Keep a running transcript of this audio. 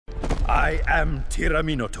I am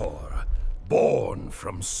Tiramiinotor, born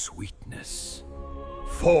from sweetness,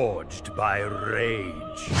 forged by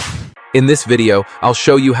rage. In this video, I'll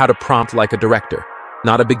show you how to prompt like a director.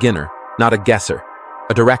 Not a beginner, not a guesser,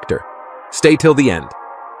 a director. Stay till the end,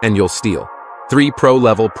 and you'll steal. 3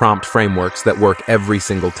 pro-level prompt frameworks that work every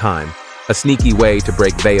single time. A sneaky way to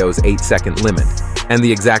break Veo's 8-second limit, and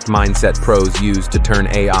the exact mindset pros use to turn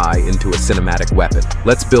AI into a cinematic weapon.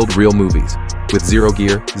 Let's build real movies, with 0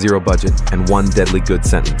 gear, 0 budget, and 1 deadly good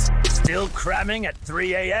sentence. Still cramming at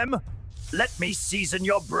 3 a.m.? Let me season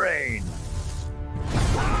your brain.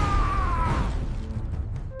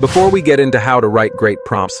 Before we get into how to write great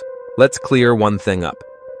prompts, let's clear one thing up.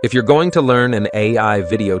 If you're going to learn an AI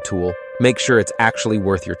video tool, make sure it's actually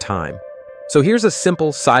worth your time. So here's a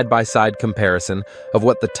simple side-by-side comparison of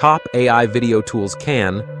what the top AI video tools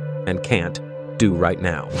can and can't do right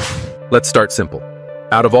now. Let's start simple.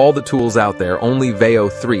 Out of all the tools out there, only Veo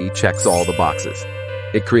 3 checks all the boxes.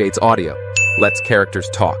 It creates audio, lets characters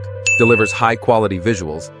talk, delivers high-quality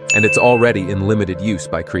visuals, and it's already in limited use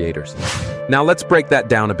by creators. Now let's break that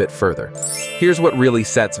down a bit further. Here's what really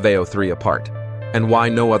sets Veo 3 apart, and why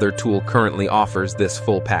no other tool currently offers this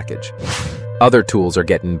full package. Other tools are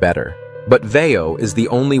getting better, but Veo is the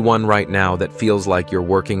only one right now that feels like you're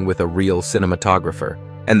working with a real cinematographer.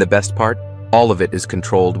 And the best part? All of it is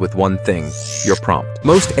controlled with one thing, your prompt.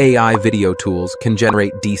 Most AI video tools can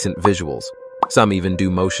generate decent visuals. Some even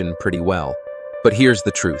do motion pretty well. But here's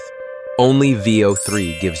the truth. Only Veo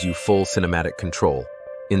 3 gives you full cinematic control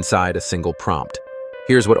inside a single prompt.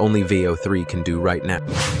 Here's what only Veo 3 can do right now.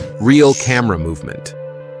 Real camera movement.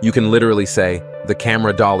 You can literally say, the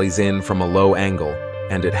camera dollies in from a low angle,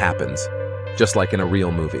 and it happens, just like in a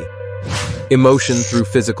real movie. Emotion through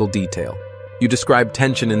physical detail. You describe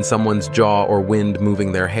tension in someone's jaw or wind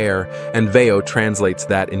moving their hair, and Veo translates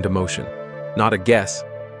that into motion. Not a guess,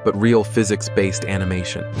 but real physics-based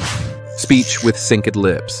animation. Speech with synced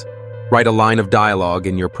lips. Write a line of dialogue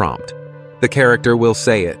in your prompt. The character will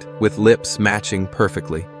say it, with lips matching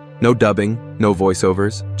perfectly. No dubbing, no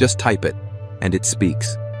voiceovers, just type it, and it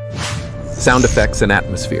speaks. Sound effects and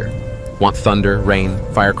atmosphere. Want thunder, rain,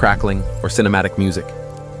 fire crackling, or cinematic music?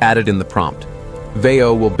 Add it in the prompt.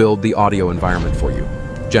 Veo will build the audio environment for you.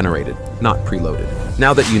 Generated, not preloaded.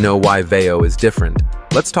 Now that you know why Veo is different,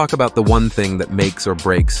 let's talk about the one thing that makes or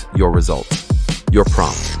breaks your results. Your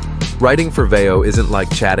prompt. Writing for Veo isn't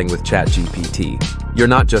like chatting with ChatGPT. You're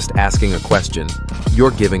not just asking a question,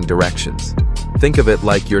 you're giving directions. Think of it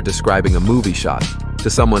like you're describing a movie shot to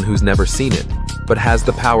someone who's never seen it, but has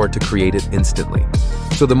the power to create it instantly.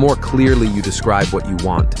 So the more clearly you describe what you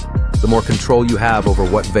want, the more control you have over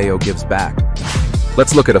what Veo gives back.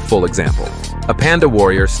 Let's look at a full example. A panda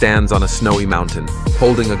warrior stands on a snowy mountain,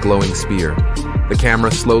 holding a glowing spear. The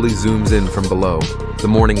camera slowly zooms in from below. The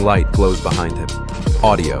morning light glows behind him.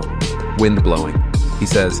 Audio. Wind blowing. He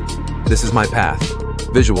says, "This is my path."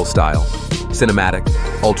 Visual style. Cinematic,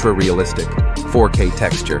 ultra-realistic, 4K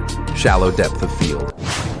texture, shallow depth of field.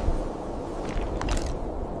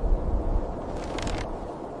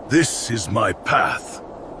 This is my path.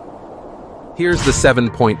 Here's the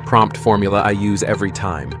 7-point prompt formula I use every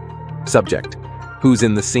time. Subject. Who's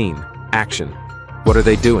in the scene? Action. What are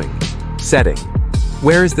they doing? Setting.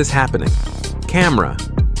 Where is this happening? Camera.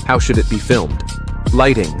 How should it be filmed?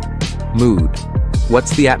 Lighting. Mood.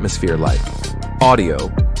 What's the atmosphere like? Audio.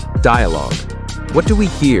 Dialogue. What do we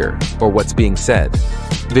hear or what's being said?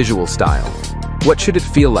 Visual style. What should it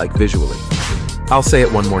feel like visually? I'll say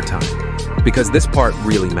it one more time, because this part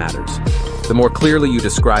really matters. The more clearly you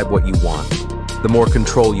describe what you want, the more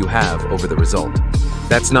control you have over the result.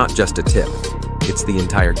 That's not just a tip, it's the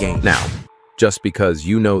entire game. Now, just because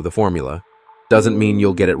you know the formula, doesn't mean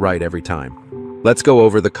you'll get it right every time. Let's go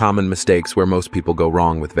over the common mistakes where most people go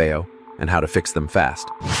wrong with Veo, and how to fix them fast.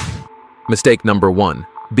 Mistake number 1,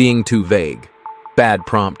 being too vague. Bad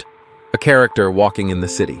prompt. A character walking in the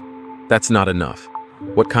city. That's not enough.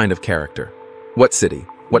 What kind of character? What city?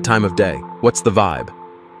 What time of day? What's the vibe?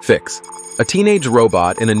 Fix. A teenage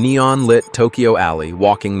robot in a neon-lit Tokyo alley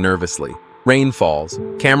walking nervously. Rain falls.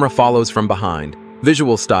 Camera follows from behind.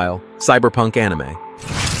 Visual style, cyberpunk anime.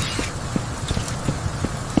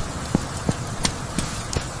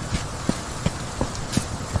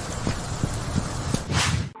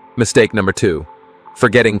 Mistake number 2,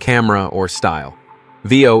 forgetting camera or style.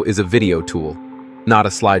 Veo is a video tool, not a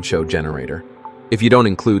slideshow generator. If you don't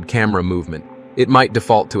include camera movement, it might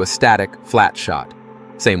default to a static, flat shot.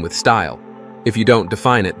 Same with style. If you don't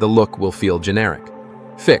define it, the look will feel generic.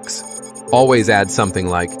 Fix. Always add something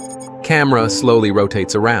like, camera slowly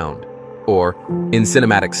rotates around, or in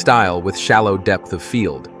cinematic style with shallow depth of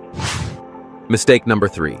field. Mistake number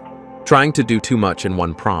 3, trying to do too much in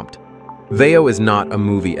one prompt. Veo is not a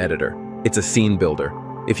movie editor, it's a scene builder.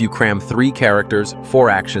 If you cram 3 characters, 4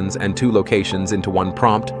 actions, and 2 locations into one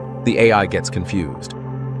prompt, the AI gets confused.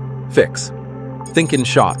 Fix. Think in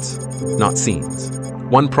shots, not scenes.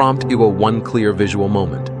 One prompt equals one clear visual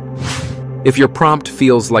moment. If your prompt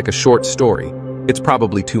feels like a short story, it's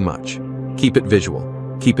probably too much. Keep it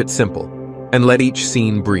visual, keep it simple, and let each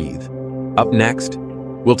scene breathe. Up next,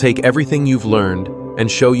 we'll take everything you've learned and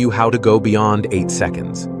show you how to go beyond 8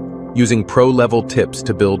 seconds, using pro-level tips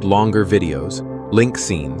to build longer videos, link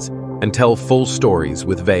scenes, and tell full stories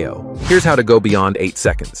with Veo. Here's how to go beyond 8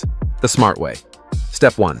 seconds, the smart way.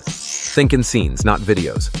 Step 1. Think in scenes, not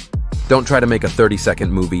videos. Don't try to make a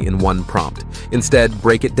 30-second movie in one prompt. Instead,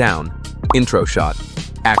 break it down. Intro shot,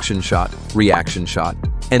 action shot, reaction shot,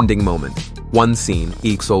 ending moment. One scene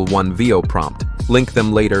equals one Veo prompt. Link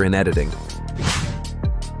them later in editing.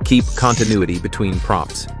 Keep continuity between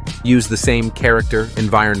prompts. Use the same character,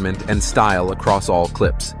 environment, and style across all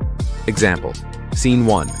clips. Example, Scene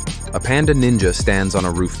 1. A panda ninja stands on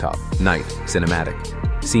a rooftop. Night,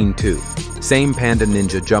 cinematic. Scene 2. Same panda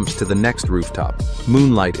ninja jumps to the next rooftop.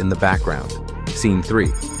 Moonlight in the background. Scene 3.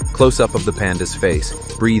 Close-up of the panda's face,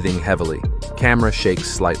 breathing heavily. Camera shakes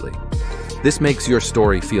slightly. This makes your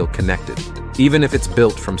story feel connected, even if it's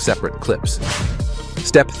built from separate clips.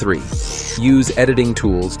 Step 3. Use editing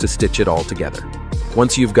tools to stitch it all together.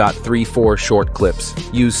 Once you've got 3-4 short clips,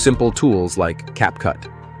 use simple tools like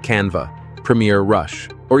CapCut, Canva, Premiere Rush,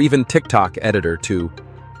 or even TikTok editor to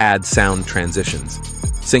add sound transitions,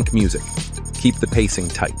 sync music, keep the pacing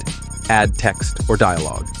tight, add text or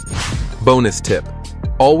dialogue. Bonus tip,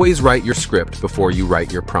 always write your script before you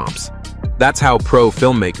write your prompts. That's how pro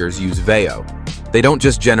filmmakers use Veo. They don't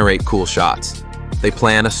just generate cool shots. They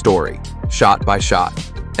plan a story, shot by shot,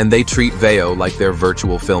 and they treat Veo like their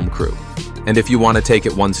virtual film crew. And if you want to take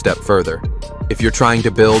it one step further, if you're trying to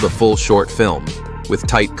build a full short film with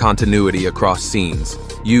tight continuity across scenes,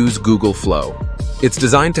 use Google Flow. It's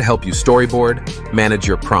designed to help you storyboard, manage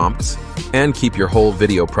your prompts, and keep your whole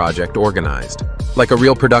video project organized, like a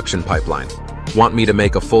real production pipeline. Want me to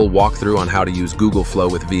make a full walkthrough on how to use Google Flow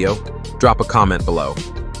with Veo? Drop a comment below,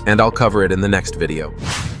 and I'll cover it in the next video.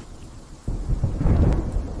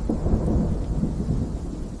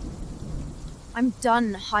 I'm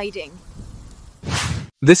done hiding.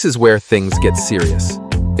 This is where things get serious.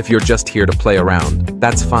 If you're just here to play around,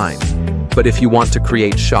 that's fine. But if you want to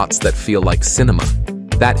create shots that feel like cinema,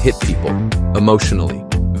 that hit people, emotionally,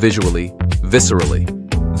 visually, viscerally,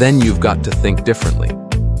 then you've got to think differently.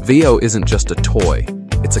 Veo isn't just a toy,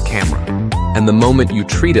 it's a camera. And the moment you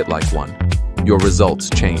treat it like one, your results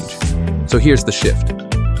change. So here's the shift.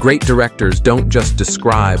 Great directors don't just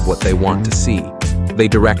describe what they want to see. They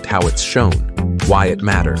direct how it's shown, why it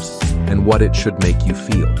matters, and what it should make you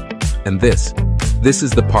feel. And this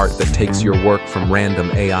is the part that takes your work from random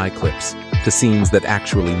AI clips to scenes that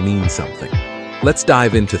actually mean something. Let's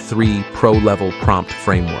dive into 3 pro-level prompt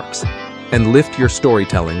frameworks and lift your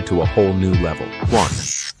storytelling to a whole new level. 1.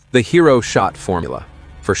 The hero shot formula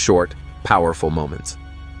for short, powerful moments.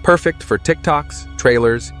 Perfect for TikToks,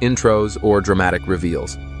 trailers, intros, or dramatic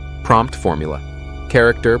reveals. Prompt formula.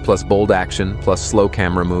 Character plus bold action plus slow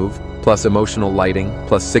camera move plus emotional lighting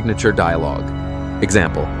plus signature dialogue.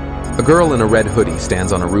 Example. A girl in a red hoodie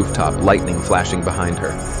stands on a rooftop, lightning flashing behind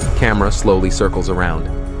her. Camera slowly circles around.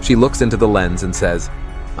 She looks into the lens and says,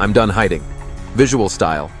 "I'm done hiding." Visual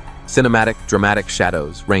style. Cinematic, dramatic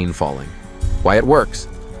shadows, rain falling. Why it works?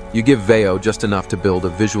 You give Veo just enough to build a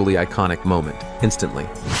visually iconic moment, instantly.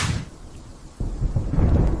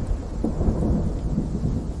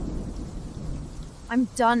 I'm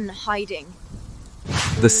done hiding.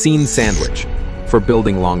 The scene sandwich, for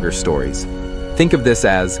building longer stories. Think of this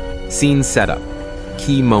as scene setup,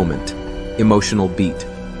 key moment, emotional beat.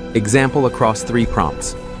 Example across 3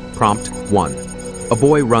 prompts. Prompt 1. A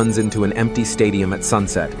boy runs into an empty stadium at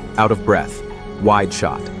sunset, out of breath, wide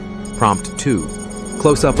shot. Prompt 2.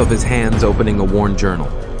 Close-up of his hands opening a worn journal,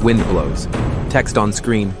 wind blows. Text on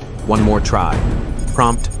screen, "One more try."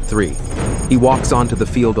 Prompt 3. He walks onto the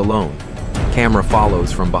field alone. Camera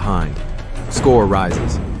follows from behind. Score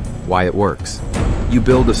rises. Why it works? You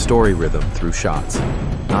build a story rhythm through shots,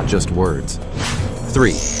 not just words.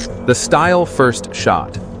 3. The style first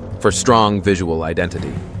shot, for strong visual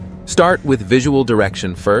identity. Start with visual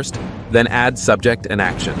direction first, then add subject and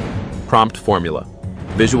action. Prompt formula.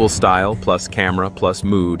 Visual style plus camera plus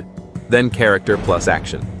mood, then character plus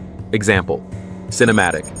action. Example.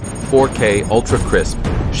 Cinematic. 4K ultra crisp,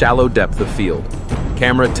 shallow depth of field.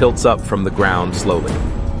 Camera tilts up from the ground slowly.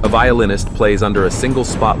 A violinist plays under a single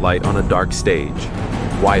spotlight on a dark stage.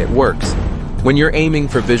 Why it works? When you're aiming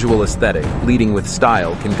for visual aesthetic, leading with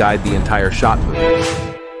style can guide the entire shot move.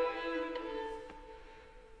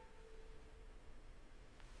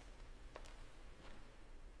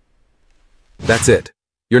 That's it.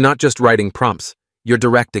 You're not just writing prompts, you're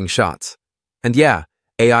directing shots. And yeah,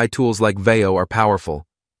 AI tools like Veo are powerful,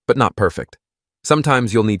 but not perfect.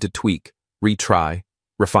 Sometimes you'll need to tweak, retry,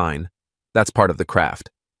 refine. That's part of the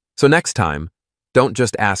craft. So next time, don't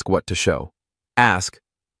just ask what to show. Ask,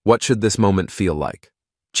 what should this moment feel like?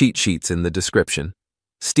 Cheat sheets in the description.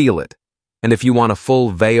 Steal it. And if you want a full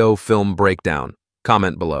Veo film breakdown,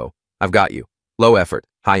 comment below. I've got you. Low effort,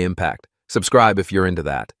 high impact. Subscribe if you're into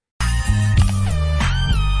that.